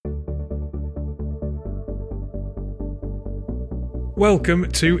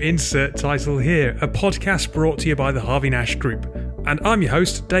Welcome to Insert Title Here, a podcast brought to you by the Harvey Nash Group. And I'm your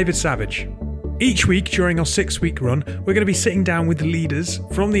host, David Savage. Each week during our 6-week run, we're going to be sitting down with leaders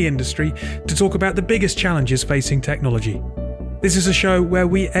from the industry to talk about the biggest challenges facing technology. This is a show where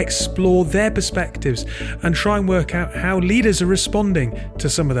we explore their perspectives and try and work out how leaders are responding to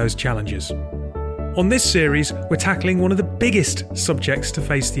some of those challenges. On this series, we're tackling one of the biggest subjects to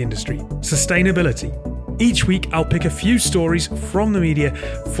face the industry, sustainability. Each week, I'll pick a few stories from the media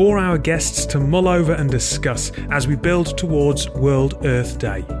for our guests to mull over and discuss as we build towards World Earth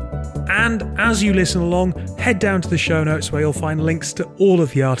Day. And as you listen along, head down to the show notes where you'll find links to all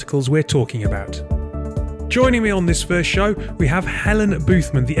of the articles we're talking about. Joining me on this first show, we have Helen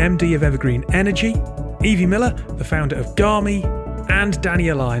Boothman, the MD of Evergreen Energy, Evie Miller, the founder of Garmi, and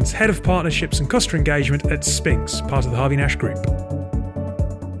Danny Lyons, Head of Partnerships and Customer Engagement at Spinks, part of the Harvey Nash Group.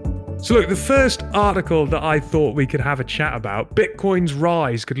 So look, the first article that I thought we could have a chat about, Bitcoin's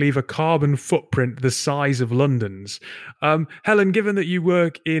rise could leave a carbon footprint the size of London's. Helen, given that you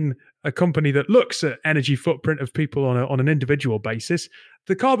work in a company that looks at energy footprint of people on an individual basis,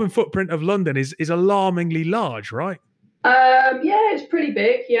 the carbon footprint of London is alarmingly large, right? Yeah, it's pretty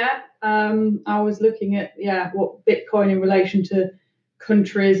big, yeah. I was looking at, what Bitcoin in relation to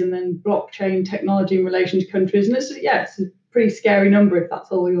countries and then blockchain technology in relation to countries. And it's a pretty scary number if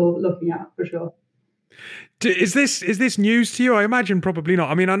that's all you're looking at, for sure. Is this news to you? I imagine probably not.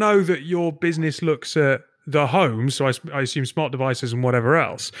 I mean, I know that your business looks at the home, so I assume smart devices and whatever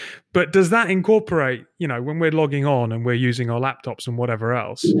else. But does that incorporate, when we're logging on and we're using our laptops and whatever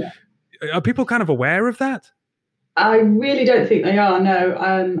else, are people kind of aware of that? I really don't think they are, no.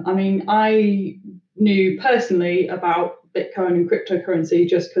 I knew personally about Bitcoin and cryptocurrency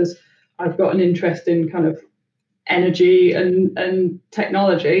just because I've got an interest in kind of energy and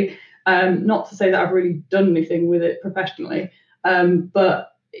technology. Not to say that I've really done anything with it professionally,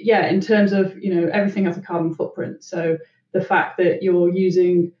 but yeah, in terms of everything has a carbon footprint. So the fact that you're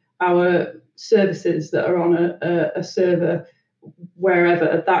using our services that are on a server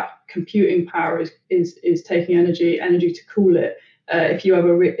wherever, that computing power is taking energy to cool it. If you have a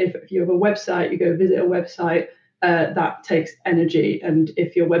website, you go visit a website. That takes energy, and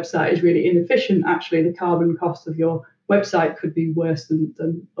if your website is really inefficient, actually the carbon cost of your website could be worse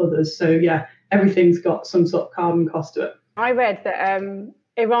than others. So yeah, everything's got some sort of carbon cost to it. I read that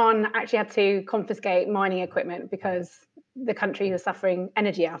Iran actually had to confiscate mining equipment because the country was suffering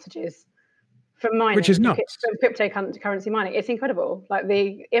energy outages from mining, which is nuts. From cryptocurrency mining. It's incredible. Like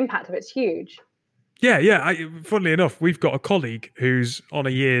the impact of it's huge. Yeah. Funnily enough, we've got a colleague who's on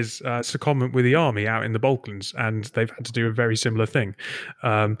a year's secondment with the army out in the Balkans, and they've had to do a very similar thing.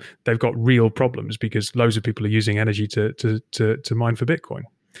 They've got real problems because loads of people are using energy to mine for Bitcoin.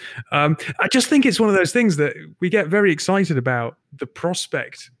 I just think it's one of those things that we get very excited about the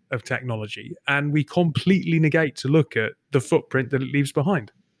prospect of technology, and we completely negate to look at the footprint that it leaves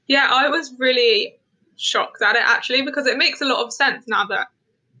behind. Yeah, I was really shocked at it actually, because it makes a lot of sense now that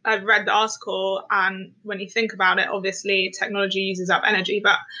I've read the article, and when you think about it, obviously technology uses up energy,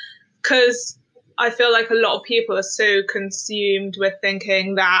 but because I feel like a lot of people are so consumed with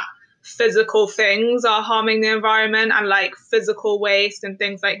thinking that physical things are harming the environment and like physical waste and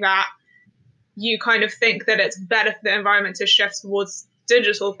things like that, you kind of think that it's better for the environment to shift towards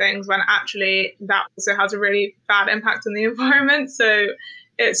digital things when actually that also has a really bad impact on the environment. So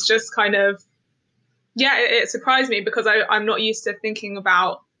it's just kind of, it surprised me because I'm not used to thinking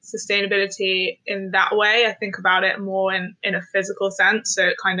about sustainability in that way. I think about it more in a physical sense. So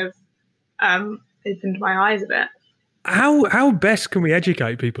it kind of opened my eyes a bit. How best can we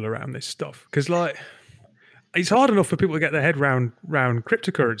educate people around this stuff? Because it's hard enough for people to get their head round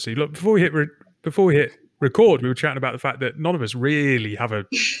cryptocurrency. Look, before we hit record, we were chatting about the fact that none of us really have a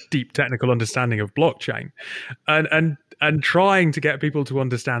deep technical understanding of blockchain, and trying to get people to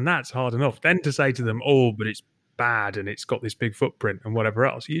understand that's hard enough. Then to say to them, "Oh, but it's bad and it's got this big footprint and whatever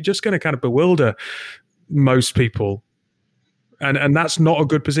else," you're just going to kind of bewilder most people. And that's not a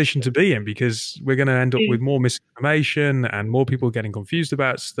good position to be in, because we're going to end up with more misinformation and more people getting confused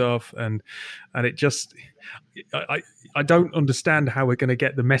about stuff. And it just, I don't understand how we're going to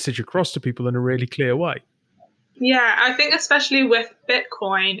get the message across to people in a really clear way. Yeah, I think especially with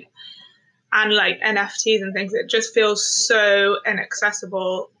Bitcoin and like NFTs and things, it just feels so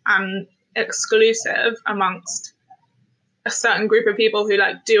inaccessible and exclusive amongst a certain group of people who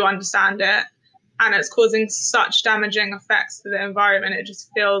like do understand it. And it's causing such damaging effects to the environment. It just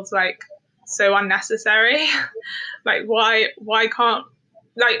feels like so unnecessary. Like why can't,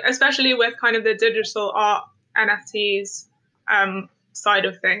 like, especially with kind of the digital art NFTs side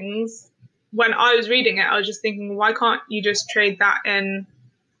of things, when I was reading it, I was just thinking, why can't you just trade that in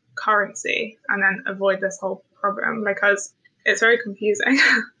currency and then avoid this whole problem? Because it's very confusing.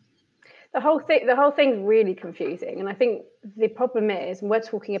 The whole thing's really confusing, and I think the problem is, and we're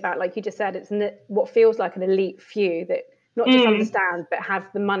talking about, like you just said, it's what feels like an elite few that not just understand but have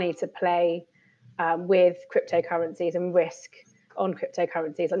the money to play with cryptocurrencies and risk on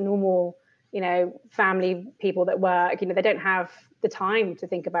cryptocurrencies. Like normal, family people that work, they don't have the time to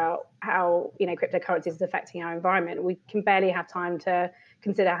think about how cryptocurrencies is affecting our environment. We can barely have time to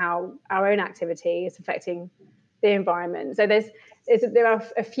consider how our own activity is affecting the environment. So there are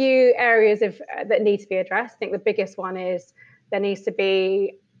a few areas that need to be addressed. I think the biggest one is there needs to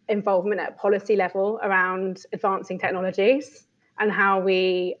be involvement at policy level around advancing technologies and how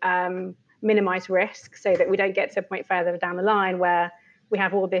we minimize risk so that we don't get to a point further down the line where we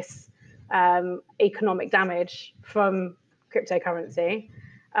have all this economic damage from cryptocurrency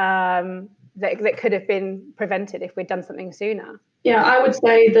that could have been prevented if we'd done something sooner. Yeah, I would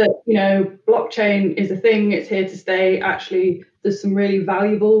say that, blockchain is a thing, it's here to stay. Actually, there's some really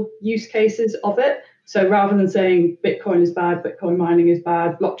valuable use cases of it. So rather than saying Bitcoin is bad, Bitcoin mining is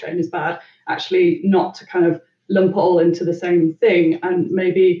bad, blockchain is bad, actually not to kind of lump it all into the same thing and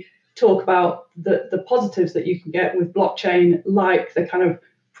maybe talk about the positives that you can get with blockchain, like the kind of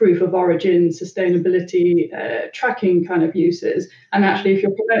proof of origin, sustainability, tracking kind of uses. And actually, if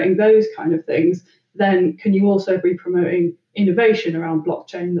you're promoting those kind of things, then can you also be promoting innovation around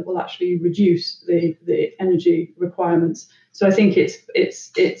blockchain that will actually reduce the energy requirements? So I think it's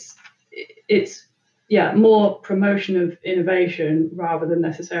more promotion of innovation rather than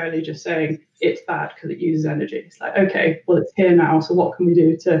necessarily just saying it's bad because it uses energy. It's like, okay, well, it's here now, so what can we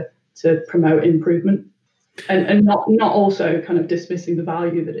do to promote improvement? And not also kind of dismissing the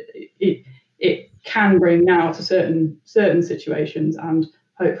value that it can bring now to certain situations and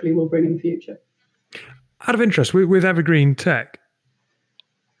hopefully will bring in the future. Out of interest, with Evergreen Tech,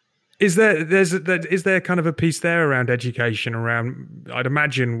 is there kind of a piece there around education, around, I'd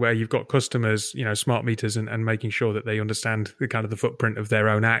imagine, where you've got customers, smart meters and making sure that they understand the kind of the footprint of their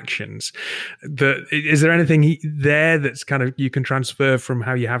own actions? Is there anything there that's kind of you can transfer from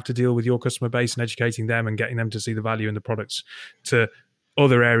how you have to deal with your customer base and educating them and getting them to see the value in the products to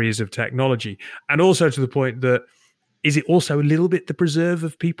other areas of technology? And also to the point that, is it also a little bit the preserve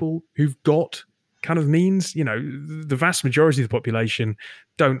of people who've got kind of means? The vast majority of the population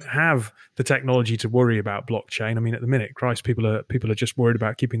don't have the technology to worry about blockchain. I mean, at the minute, Christ, people are just worried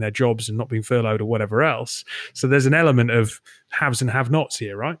about keeping their jobs and not being furloughed or whatever else. So there's an element of haves and have-nots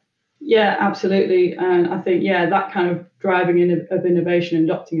here, right? Yeah, absolutely. And I think, that kind of driving of innovation and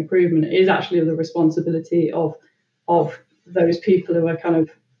adopting improvement is actually the responsibility of those people who are kind of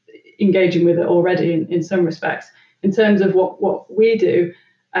engaging with it already in some respects. In terms of what we do,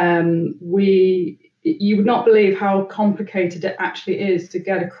 you would not believe how complicated it actually is to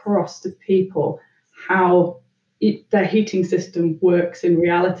get across to people how their heating system works in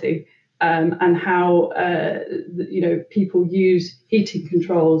reality, and how people use heating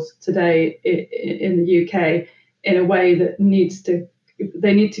controls today in the UK in a way that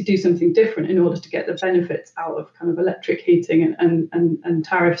they need to do something different in order to get the benefits out of kind of electric heating and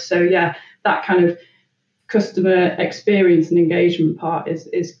tariffs. So that kind of customer experience and engagement part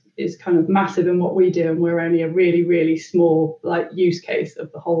is kind of massive in what we do, and we're only a really, really small use case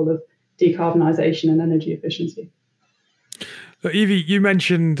of the whole of decarbonisation and energy efficiency. Evie, you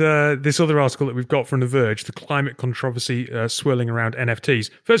mentioned this other article that we've got from The Verge, the climate controversy swirling around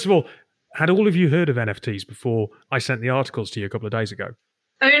NFTs. First of all, had all of you heard of NFTs before I sent the articles to you a couple of days ago?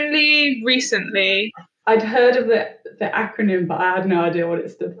 Only recently. I'd heard of the acronym, but I had no idea what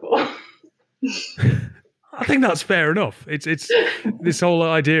it stood for. I think that's fair enough. It's this whole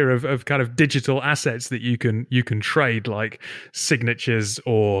idea of kind of digital assets that you can trade, like signatures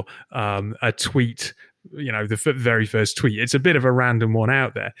or a tweet, the very first tweet. It's a bit of a random one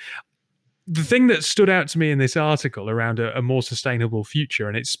out there. The thing that stood out to me in this article around a more sustainable future,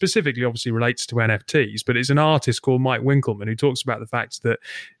 and it specifically obviously relates to NFTs, but it's an artist called Mike Winkelman who talks about the fact that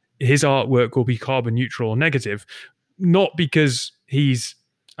his artwork will be carbon neutral or negative, not because he's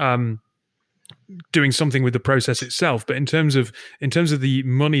doing something with the process itself, but in terms of the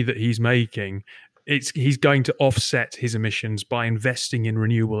money that he's making, he's going to offset his emissions by investing in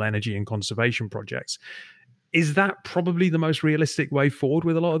renewable energy and conservation projects. Is that probably the most realistic way forward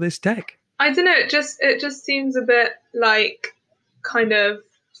with a lot of this tech? I don't know. It just seems a bit like kind of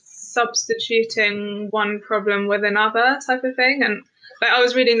substituting one problem with another type of thing. And I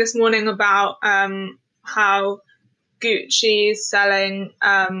was reading this morning about how Gucci's selling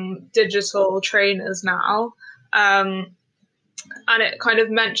digital trainers now, and it kind of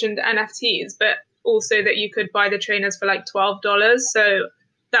mentioned NFTs, but also that you could buy the trainers for like $12. So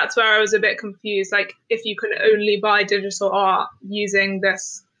that's where I was a bit confused. Like, if you can only buy digital art using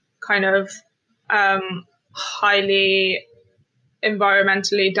this kind of highly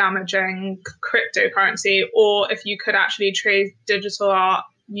environmentally damaging cryptocurrency, or if you could actually trade digital art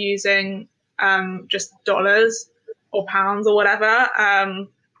using just dollars or pounds or whatever,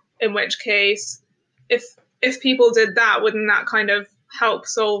 in which case, if people did that, wouldn't that kind of help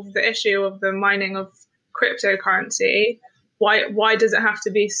solve the issue of the mining of cryptocurrency? Why does it have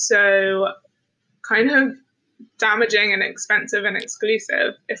to be so kind of damaging and expensive and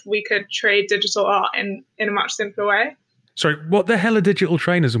exclusive if we could trade digital art in a much simpler way? Sorry, what the hell are digital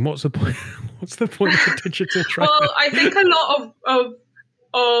trainers, and what's the point? What's the point of a digital trainer? Well, I think a lot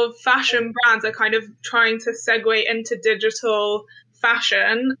of fashion brands are kind of trying to segue into digital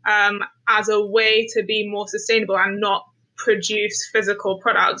fashion as a way to be more sustainable and not produce physical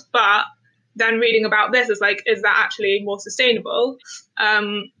products. But then reading about this is like, is that actually more sustainable?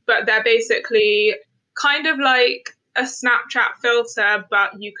 But they're basically kind of like a Snapchat filter,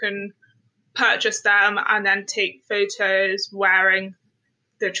 but you can purchase them and then take photos wearing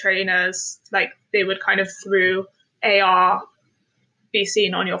the trainers, like they would kind of through AR be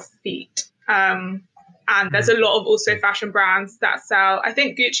seen on your feet. And there's a lot of also fashion brands that sell, I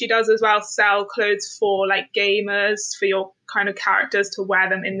think Gucci does as well, sell clothes for like gamers, for your kind of characters to wear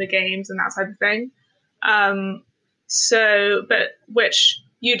them in the games and that type of thing. But which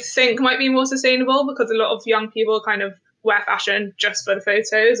you'd think might be more sustainable, because a lot of young people kind of wear fashion just for the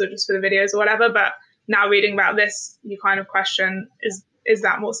photos or just for the videos or whatever. But now reading about this, you kind of question, is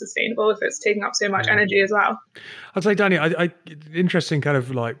that more sustainable if it's taking up so much energy as well? I'd say, Danny, I interesting kind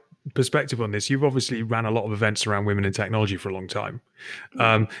of like perspective on this. You've obviously ran a lot of events around women in technology for a long time.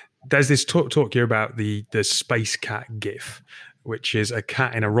 There's this talk here about the space cat GIF, which is a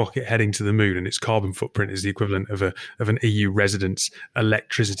cat in a rocket heading to the moon, and its carbon footprint is the equivalent of an EU resident's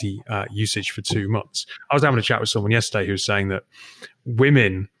electricity usage for 2 months. I was having a chat with someone yesterday who was saying that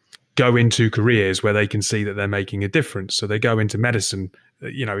women go into careers where they can see that they're making a difference. So they go into medicine.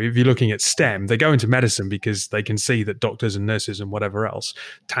 You know, if you're looking at STEM, they go into medicine because they can see that doctors and nurses and whatever else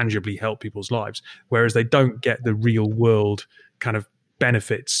tangibly help people's lives, whereas they don't get the real world kind of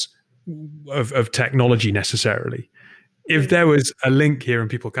benefits of technology necessarily. If there was a link here and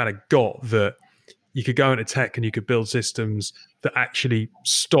people kind of got that you could go into tech and you could build systems that actually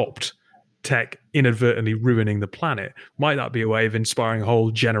stopped tech inadvertently ruining the planet, might that be a way of inspiring a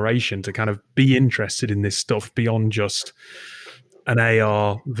whole generation to kind of be interested in this stuff beyond just an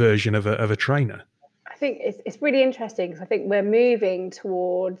AR version of a trainer? I think it's really interesting, because I think we're moving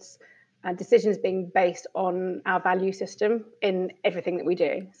towards decisions being based on our value system in everything that we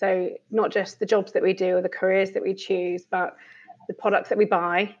do. So not just the jobs that we do or the careers that we choose, but the products that we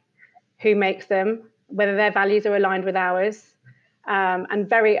buy, who makes them, whether their values are aligned with ours.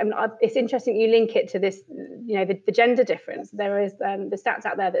 It's interesting you link it to this, you know, the gender difference. There is the stats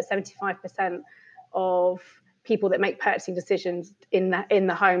out there that 75% of people that make purchasing decisions in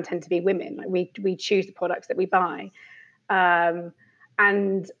the home tend to be women. Like we choose the products that we buy.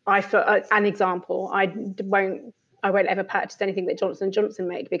 And for an example, I won't ever purchase anything that Johnson & Johnson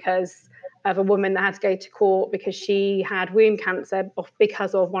make because of a woman that had to go to court because she had womb cancer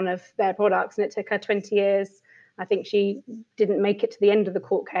because of one of their products, and it took her 20 years. I think she didn't make it to the end of the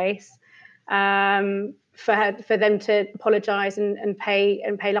court case for them to apologise and pay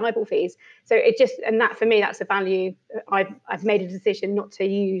libel fees. So that for me, that's a value. I've made a decision not to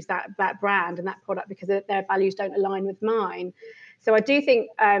use that brand and that product because their values don't align with mine. So I do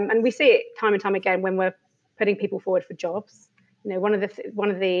think, and we see it time and time again when we're putting people forward for jobs. You know, one of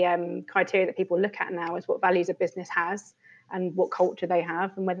the criteria that people look at now is what values a business has and what culture they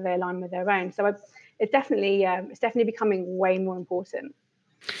have and whether they align with their own. So it's definitely becoming way more important.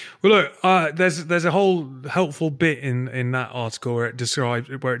 Well, look, there's a whole helpful bit in that article where it describes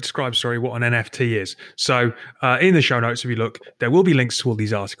what an NFT is. So in the show notes, if you look, there will be links to all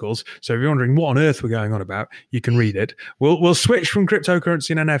these articles. So if you're wondering what on earth we're going on about, you can read it. We'll switch from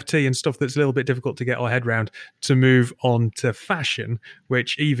cryptocurrency and NFT and stuff that's a little bit difficult to get our head around to move on to fashion,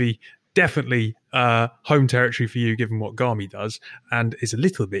 which Evie, definitely home territory for you, given what Garmy does, and is a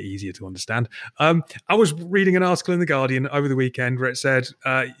little bit easier to understand. I was reading an article in The Guardian over the weekend where it said,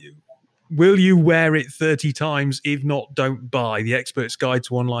 will you wear it 30 times? If not, don't buy. The Expert's Guide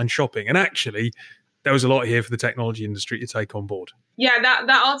to Online Shopping. And actually, there was a lot here for the technology industry to take on board. Yeah, that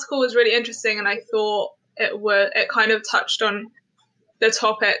article was really interesting, and I thought it kind of touched on the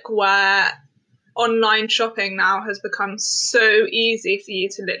topic where online shopping now has become so easy for you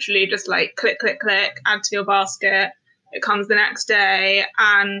to literally just like click, add to your basket, it comes the next day,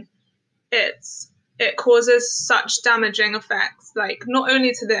 and it causes such damaging effects, like not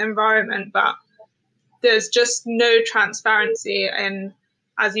only to the environment, but there's just no transparency in,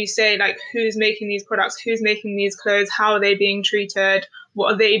 as you say, like who's making these products, who's making these clothes, how are they being treated,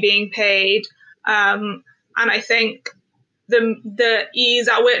 what are they being paid, and I think the ease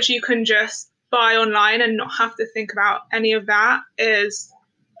at which you can just buy online and not have to think about any of that is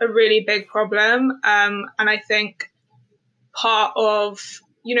a really big problem. And I think part of,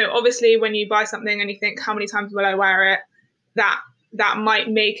 obviously when you buy something and you think, how many times will I wear it? That might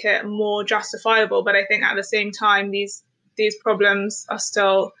make it more justifiable. But I think at the same time, these problems are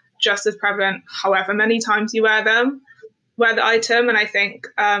still just as prevalent, however many times you wear the item. And I think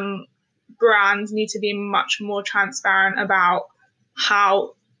brands need to be much more transparent about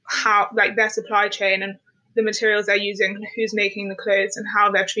how like their supply chain and the materials they're using, who's making the clothes, and how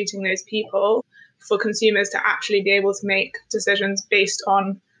they're treating those people, for consumers to actually be able to make decisions based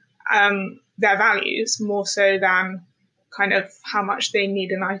on their values, more so than kind of how much they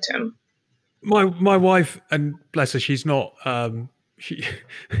need an item. My wife, and bless her, she's not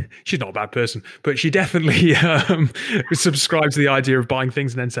she's not a bad person, but she definitely subscribes to the idea of buying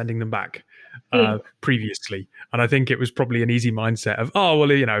things and then sending them back previously. And I think it was probably an easy mindset of, oh, well,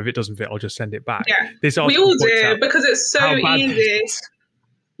 if it doesn't fit, I'll just send it back. Yeah, we all do, because it's so easy.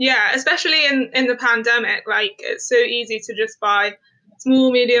 Yeah, especially in the pandemic, like it's so easy to just buy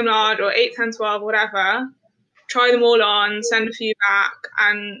small, medium, large, or 8, 10, 12, whatever, try them all on, send a few back,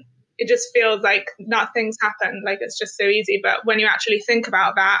 and it just feels like nothing's happened. Like it's just so easy. But when you actually think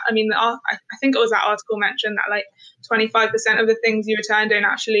about that, I mean, I think it was that article mentioned that like 25% of the things you return don't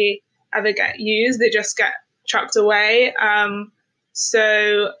actually ever get used. They just get chucked away.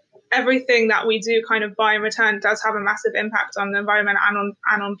 So everything that we do kind of buy and return does have a massive impact on the environment and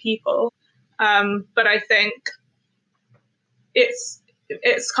on people. But I think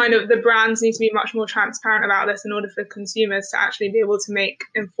it's kind of, the brands need to be much more transparent about this in order for consumers to actually be able to make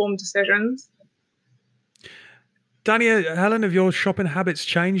informed decisions. Dania, Helen, have your shopping habits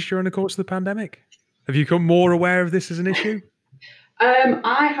changed during the course of the pandemic? Have you become more aware of this as an issue?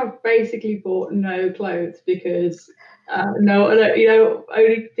 I have basically bought no clothes because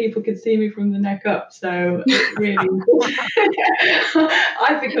only people can see me from the neck up. So it really,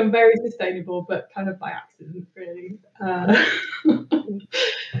 I've become very sustainable, but kind of by accident, really.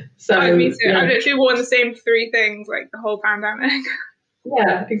 So me too. Yeah. I've literally worn the same 3 things like the whole pandemic.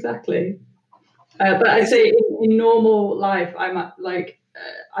 Yeah, exactly. But I say in normal life, I'm like,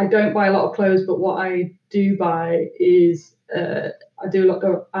 I don't buy a lot of clothes, but what I do buy is I do a lot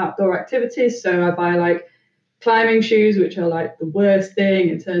of outdoor activities. So I buy like climbing shoes, which are like the worst thing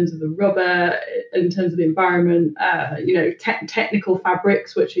in terms of the rubber, in terms of the environment, technical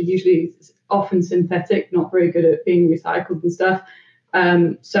fabrics, which are usually often synthetic, not very good at being recycled and stuff.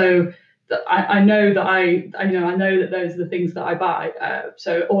 So I know that I know that those are the things that I buy.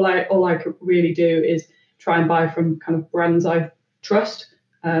 So all I could really do is try and buy from kind of brands I trust,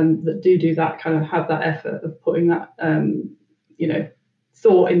 that do that, kind of have that effort of putting that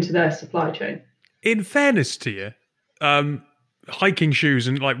thought into their supply chain. In fairness to you, hiking shoes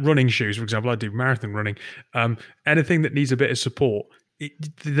and like running shoes, for example, I do marathon running, anything that needs a bit of support,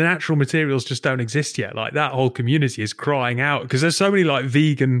 the natural materials just don't exist yet. Like that whole community is crying out, because there's so many like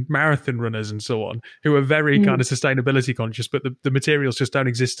vegan marathon runners and so on who are very kind of sustainability conscious, but the materials just don't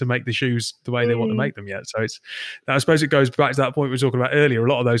exist to make the shoes the way they want to make them yet. So I suppose it goes back to that point we were talking about earlier. A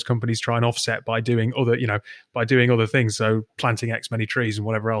lot of those companies try and offset by doing other things. So planting X many trees and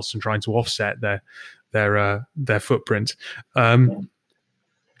whatever else, and trying to offset their footprint.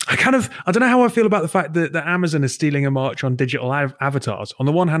 I don't know how I feel about the fact that Amazon is stealing a march on digital avatars. On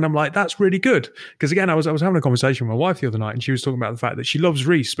the one hand, I'm like, that's really good. Because again, I was having a conversation with my wife the other night, and she was talking about the fact that she loves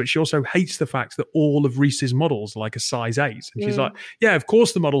Reiss, but she also hates the fact that all of Reiss's models are like a size 8. And she's like, yeah, of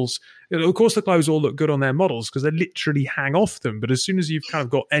course the clothes all look good on their models because they literally hang off them. But as soon as you've kind of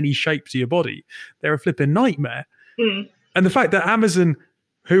got any shape to your body, they're a flipping nightmare. And the fact that Amazon,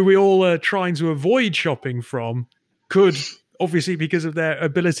 who we all are trying to avoid shopping from, could, obviously because of their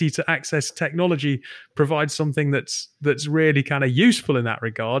ability to access technology, provide something that's really kind of useful in that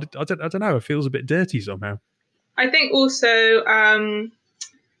regard. I don't know. It feels a bit dirty somehow. I think also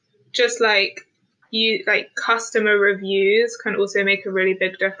just like customer reviews can also make a really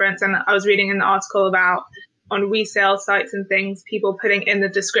big difference. And I was reading an article about on resale sites and things, people putting in the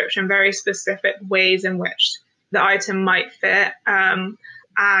description very specific ways in which the item might fit.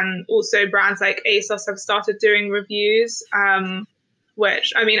 And also brands like ASOS have started doing reviews,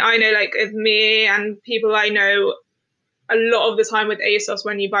 which, I mean, I know like me and people I know a lot of the time with ASOS,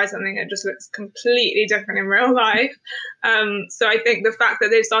 when you buy something, it just looks completely different in real life. So I think the fact that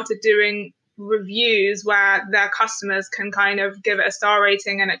they've started doing reviews where their customers can kind of give it a star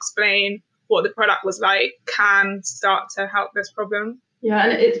rating and explain what the product was like can start to help this problem. Yeah,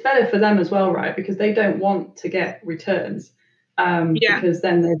 and it's better for them as well, right? Because they don't want to get returns, because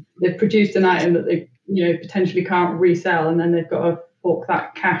then they've produced an item that they potentially can't resell, and then they've got to fork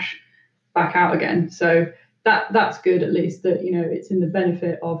that cash back out again. So that's good, at least, that it's in the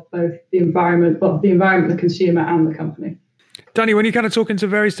benefit of both the environment, the consumer, and the company. Danny, when you're kind of talking to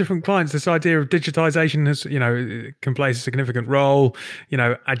various different clients, this idea of digitization has, can play a significant role,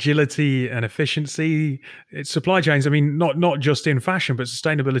 agility and efficiency, it's supply chains. I mean, not just in fashion, but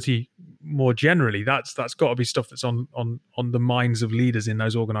sustainability more generally. That's got to be stuff that's on the minds of leaders in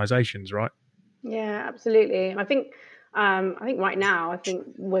those organizations, right? Yeah, absolutely. I think right now,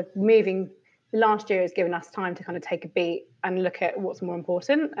 we're moving. Last year has given us time to kind of take a beat and look at what's more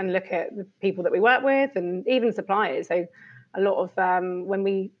important and look at the people that we work with and even suppliers. So a lot of when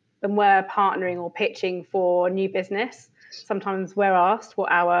we're partnering or pitching for new business, sometimes we're asked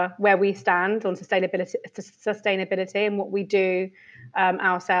where we stand on sustainability and what we do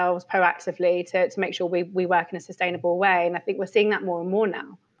ourselves proactively to make sure we work in a sustainable way. And I think we're seeing that more and more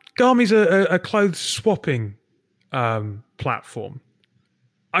now. Garmi's a clothes swapping platform.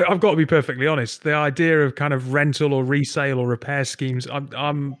 I've got to be perfectly honest. The idea of kind of rental or resale or repair schemes,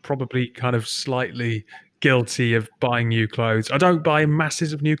 I'm probably kind of slightly guilty of buying new clothes. I don't buy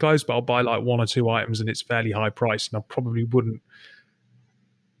masses of new clothes, but I'll buy like one or two items and it's fairly high price, and I probably wouldn't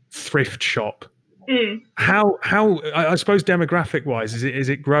thrift shop. How I suppose demographic wise, is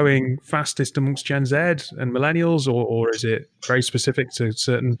it growing fastest amongst Gen Z and millennials, or is it very specific to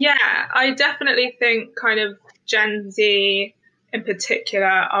certain? Yeah, I definitely think kind of Gen Z in particular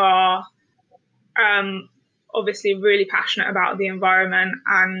are obviously really passionate about the environment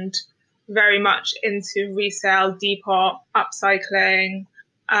and very much into resale, depot, upcycling,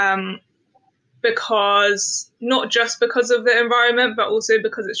 because not just because of the environment, but also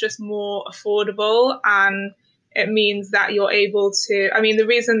because it's just more affordable, and it means that you're able to, the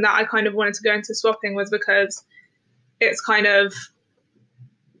reason that I kind of wanted to go into swapping was because it's kind of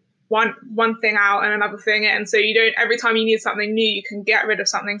one thing out and another thing in. So you don't, every time you need something new, you can get rid of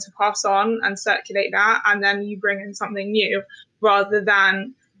something to pass on and circulate that, and then you bring in something new, rather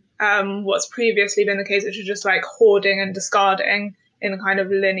than what's previously been the case, which is just like hoarding and discarding in a kind of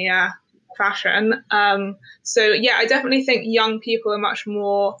linear fashion. So yeah, I definitely think young people are much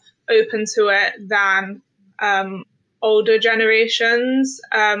more open to it than older generations.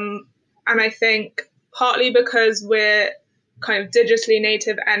 And I think partly because we're kind of digitally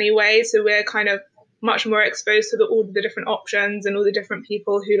native anyway, so we're kind of much more exposed to all the different options and all the different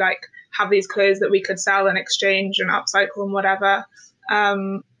people who like have these clothes that we could sell and exchange and upcycle and whatever.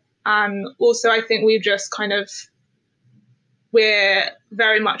 And also I think we're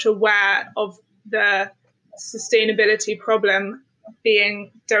very much aware of the sustainability problem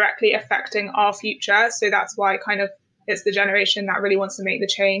being directly affecting our future. So that's why kind of it's the generation that really wants to make the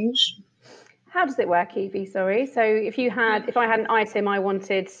change. How does it work, Evie? Sorry. So if I had an item I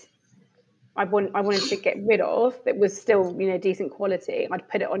wanted to get rid of that was still, decent quality, I'd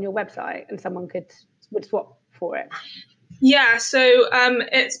put it on your website and someone would swap for it. Yeah, so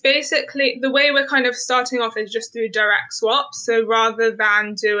it's basically the way we're kind of starting off is just through direct swaps. So rather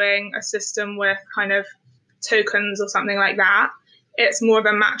than doing a system with kind of tokens or something like that, it's more of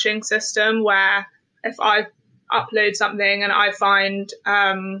a matching system where if I upload something and I find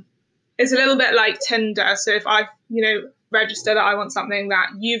it's a little bit like Tinder. So if I, register that I want something that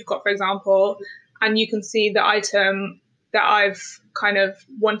you've got, for example, and you can see the item that I've kind of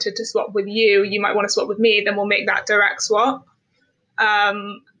wanted to swap with you, you might want to swap with me, then we'll make that direct swap.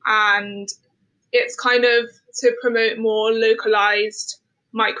 And it's kind of to promote more localized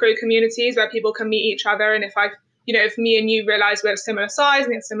micro communities where people can meet each other. And if me and you realize we're a similar size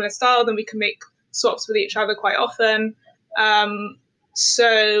and a similar style, then we can make swaps with each other quite often.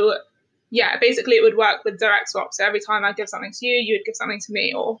 So yeah, basically it would work with direct swaps. So every time I give something to you, you would give something to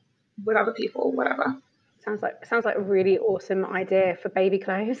me, or with other people, whatever. Sounds like a really awesome idea for baby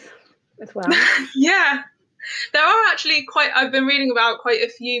clothes as well. Yeah, there are actually I've been reading about quite a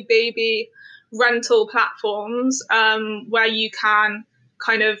few baby rental platforms where you can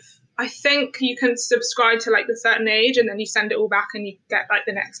kind of, I think you can subscribe to like a certain age and then you send it all back and you get like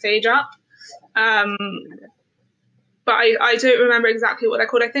the next stage up. But I don't remember exactly what they're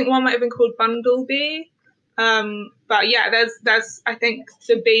called. I think one might have been called Bundlebee. But yeah, there's I think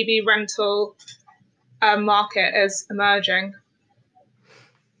the baby rental market is emerging.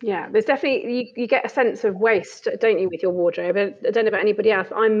 Yeah, there's definitely you get a sense of waste, don't you, with your wardrobe? I don't know about anybody else.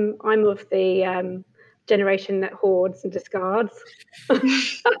 I'm of the generation that hoards and discards.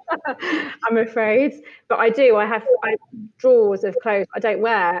 I'm afraid, but I have drawers of clothes I don't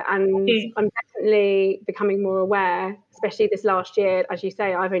wear, and I'm definitely becoming more aware, especially this last year. As you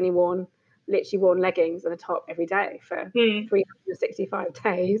say, I've only literally worn leggings and a top every day for 365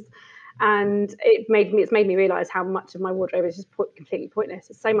 days. And it's made me realise how much of my wardrobe is just completely pointless.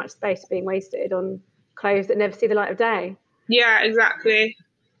 There's so much space being wasted on clothes that never see the light of day. Yeah, exactly.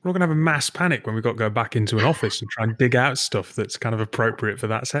 We're all going to have a mass panic when we've got to go back into an office and try and dig out stuff that's kind of appropriate for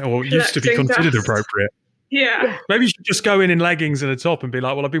that set, or used to be considered appropriate. Yeah. Maybe you should just go in leggings and a top and be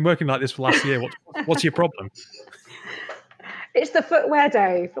like, well, I've been working like this for last year. What's your problem? It's the footwear,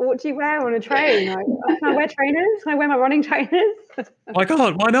 Dave. What do you wear on a train? Can I wear trainers? Can I wear my running trainers? I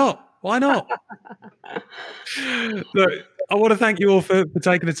can't. Why not? Why not? Look, I want to thank you all for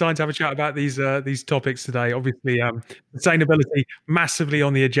taking the time to have a chat about these topics today. Obviously, sustainability massively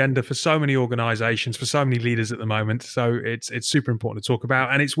on the agenda for so many organisations, for so many leaders at the moment. So it's super important to talk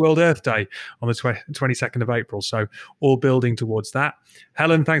about. And it's World Earth Day on the 22nd of April. So all building towards that.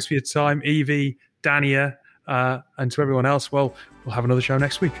 Helen, thanks for your time. Evie, Dania, and to everyone else, well, we'll have another show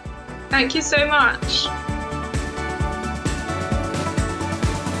next week. Thank you so much.